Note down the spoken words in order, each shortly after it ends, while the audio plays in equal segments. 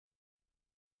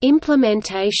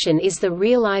Implementation is the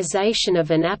realization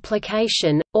of an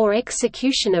application, or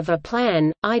execution of a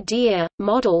plan, idea,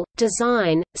 model,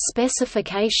 design,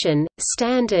 specification,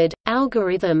 standard,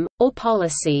 algorithm, or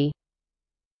policy.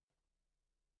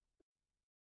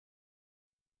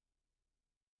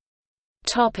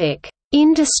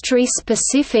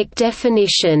 Industry-specific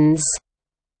definitions.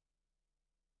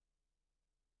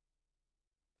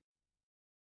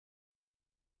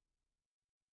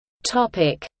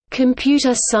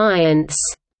 Computer science.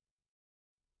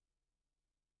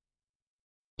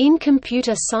 In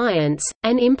computer science,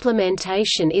 an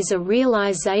implementation is a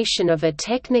realization of a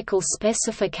technical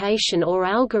specification or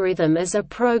algorithm as a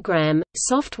program,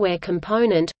 software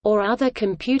component, or other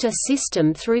computer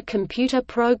system through computer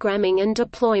programming and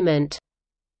deployment.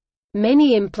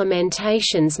 Many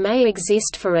implementations may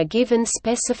exist for a given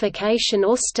specification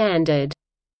or standard.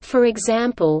 For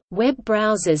example, web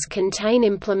browsers contain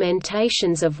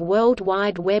implementations of World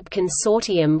Wide Web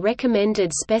Consortium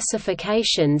recommended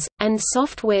specifications, and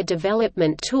software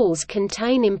development tools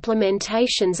contain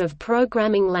implementations of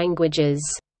programming languages.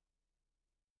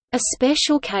 A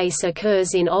special case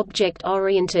occurs in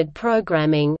object-oriented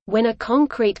programming, when a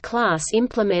concrete class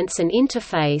implements an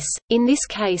interface. In this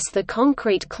case, the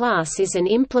concrete class is an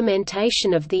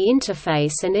implementation of the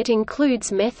interface, and it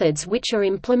includes methods which are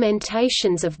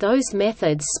implementations of those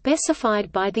methods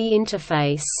specified by the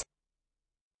interface.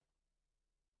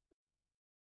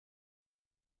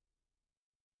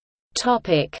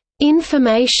 Topic: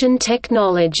 Information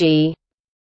technology.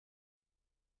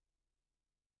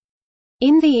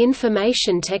 In the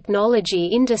information technology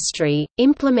industry,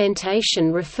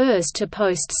 implementation refers to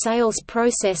post-sales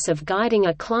process of guiding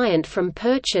a client from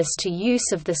purchase to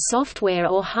use of the software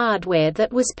or hardware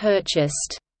that was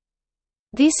purchased.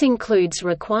 This includes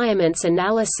requirements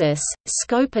analysis,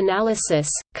 scope analysis,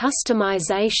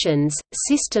 customizations,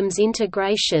 systems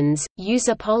integrations,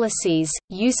 user policies,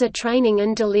 user training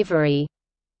and delivery.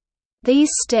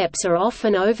 These steps are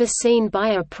often overseen by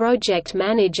a project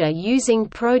manager using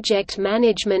project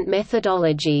management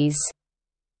methodologies.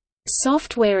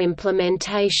 Software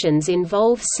implementations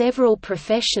involve several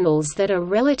professionals that are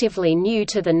relatively new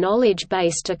to the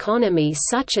knowledge-based economy,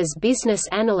 such as business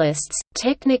analysts,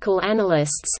 technical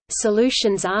analysts,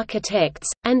 solutions architects,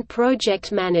 and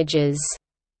project managers.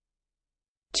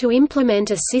 To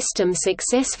implement a system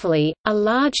successfully, a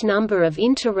large number of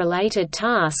interrelated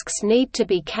tasks need to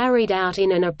be carried out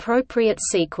in an appropriate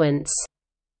sequence.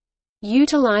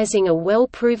 Utilizing a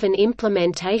well-proven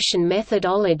implementation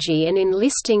methodology and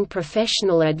enlisting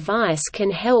professional advice can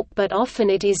help, but often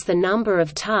it is the number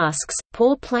of tasks,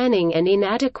 poor planning and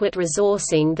inadequate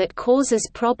resourcing that causes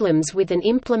problems with an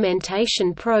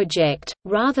implementation project,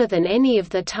 rather than any of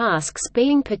the tasks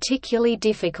being particularly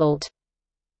difficult.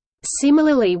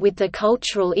 Similarly with the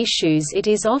cultural issues, it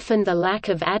is often the lack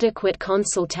of adequate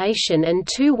consultation and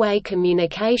two-way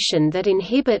communication that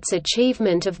inhibits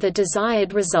achievement of the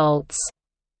desired results.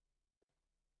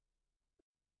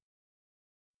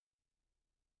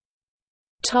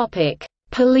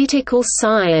 Political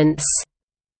science.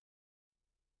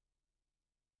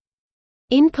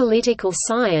 In political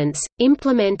science,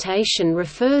 implementation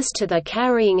refers to the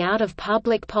carrying out of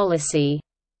public policy.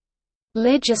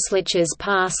 Legislatures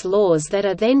pass laws that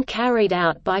are then carried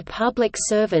out by public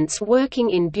servants working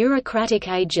in bureaucratic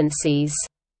agencies.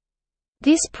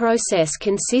 This process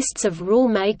consists of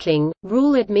rule-making,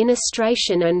 rule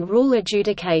administration and rule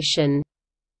adjudication.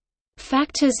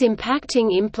 Factors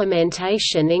impacting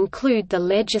implementation include the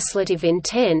legislative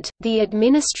intent, the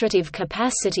administrative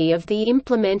capacity of the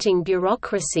implementing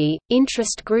bureaucracy,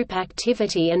 interest group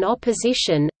activity and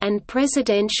opposition, and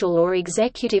presidential or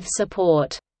executive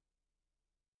support.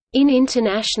 In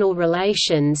international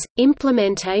relations,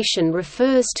 implementation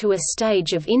refers to a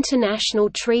stage of international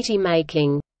treaty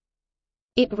making.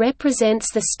 It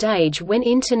represents the stage when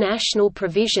international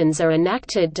provisions are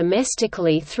enacted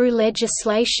domestically through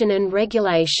legislation and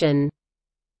regulation.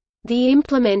 The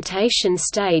implementation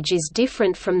stage is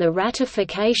different from the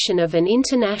ratification of an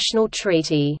international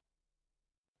treaty.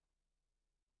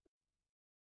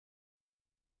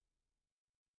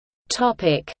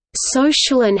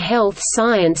 Social and health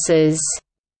sciences.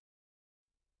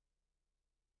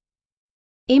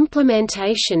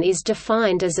 Implementation is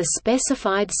defined as a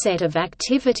specified set of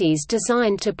activities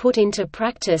designed to put into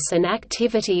practice an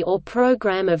activity or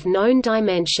program of known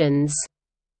dimensions.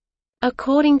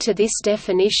 According to this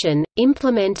definition,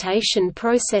 implementation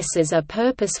processes are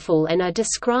purposeful and are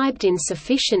described in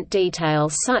sufficient detail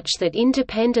such that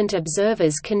independent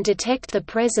observers can detect the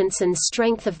presence and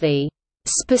strength of the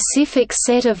specific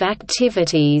set of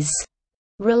activities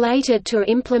related to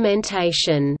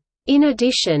implementation. In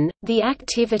addition, the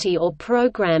activity or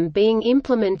program being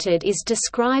implemented is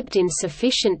described in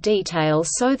sufficient detail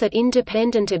so that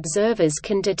independent observers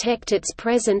can detect its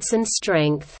presence and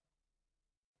strength.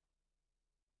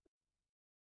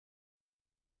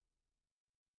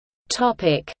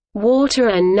 Water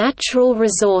and natural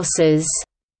resources.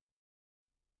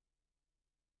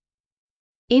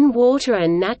 In water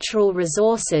and natural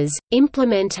resources,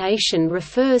 implementation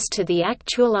refers to the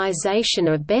actualization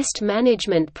of best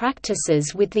management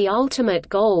practices with the ultimate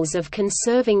goals of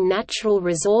conserving natural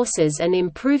resources and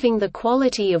improving the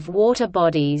quality of water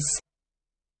bodies.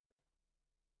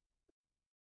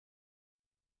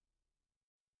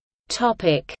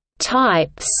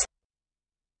 Types.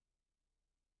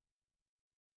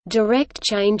 Direct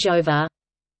changeover,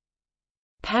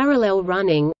 parallel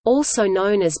running, also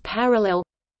known as parallel,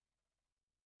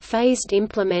 phased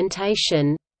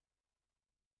implementation,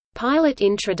 pilot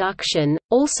introduction,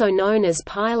 also known as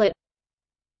pilot,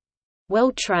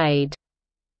 well trade.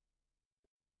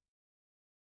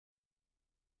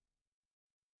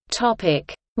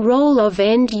 Role of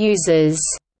end users.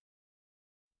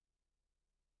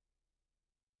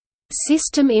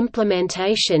 System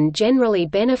implementation generally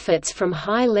benefits from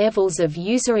high levels of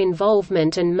user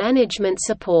involvement and management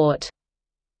support.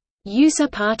 User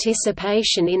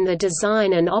participation in the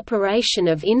design and operation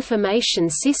of information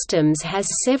systems has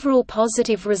several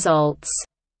positive results.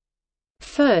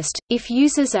 First, if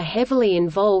users are heavily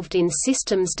involved in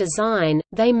systems design,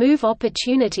 they move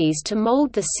opportunities to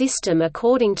mold the system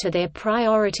according to their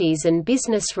priorities and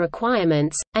business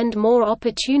requirements, and more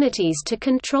opportunities to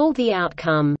control the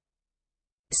outcome.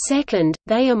 Second,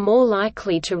 they are more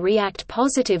likely to react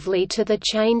positively to the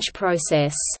change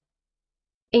process.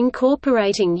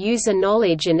 Incorporating user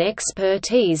knowledge and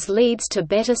expertise leads to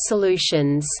better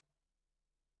solutions.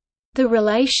 The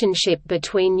relationship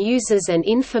between users and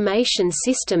information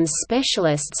systems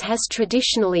specialists has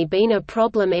traditionally been a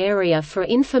problem area for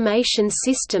information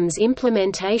systems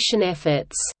implementation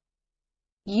efforts.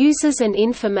 Users and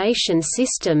information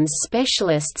systems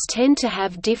specialists tend to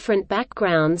have different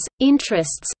backgrounds,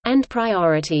 interests, and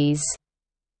priorities.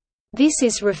 This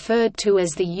is referred to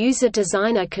as the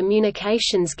user-designer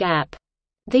communications gap.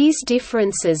 These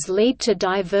differences lead to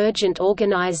divergent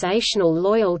organizational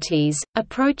loyalties,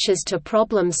 approaches to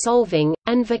problem-solving,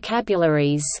 and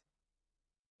vocabularies.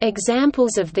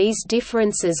 Examples of these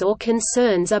differences or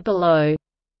concerns are below.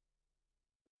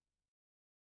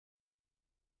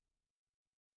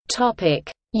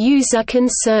 User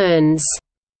concerns.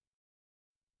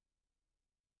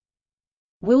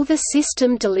 Will the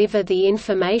system deliver the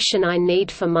information I need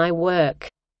for my work?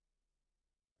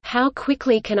 How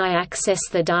quickly can I access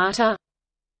the data?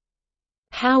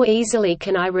 How easily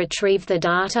can I retrieve the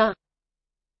data?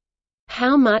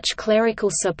 How much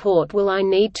clerical support will I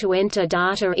need to enter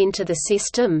data into the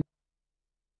system?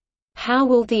 How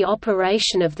will the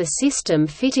operation of the system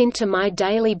fit into my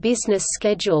daily business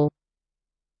schedule?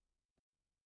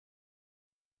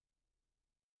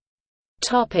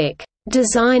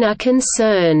 Designer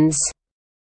concerns.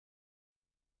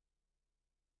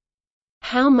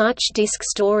 How much disk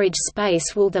storage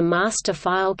space will the master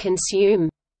file consume?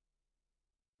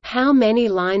 How many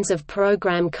lines of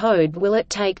program code will it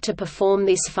take to perform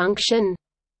this function?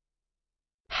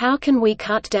 How can we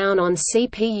cut down on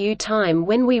CPU time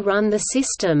when we run the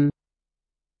system?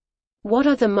 What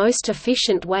are the most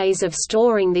efficient ways of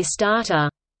storing this data?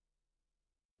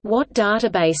 What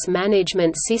database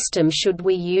management system should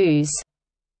we use?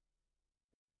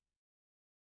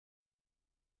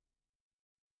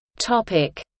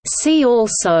 See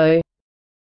also: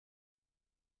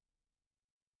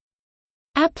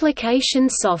 Application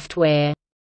software.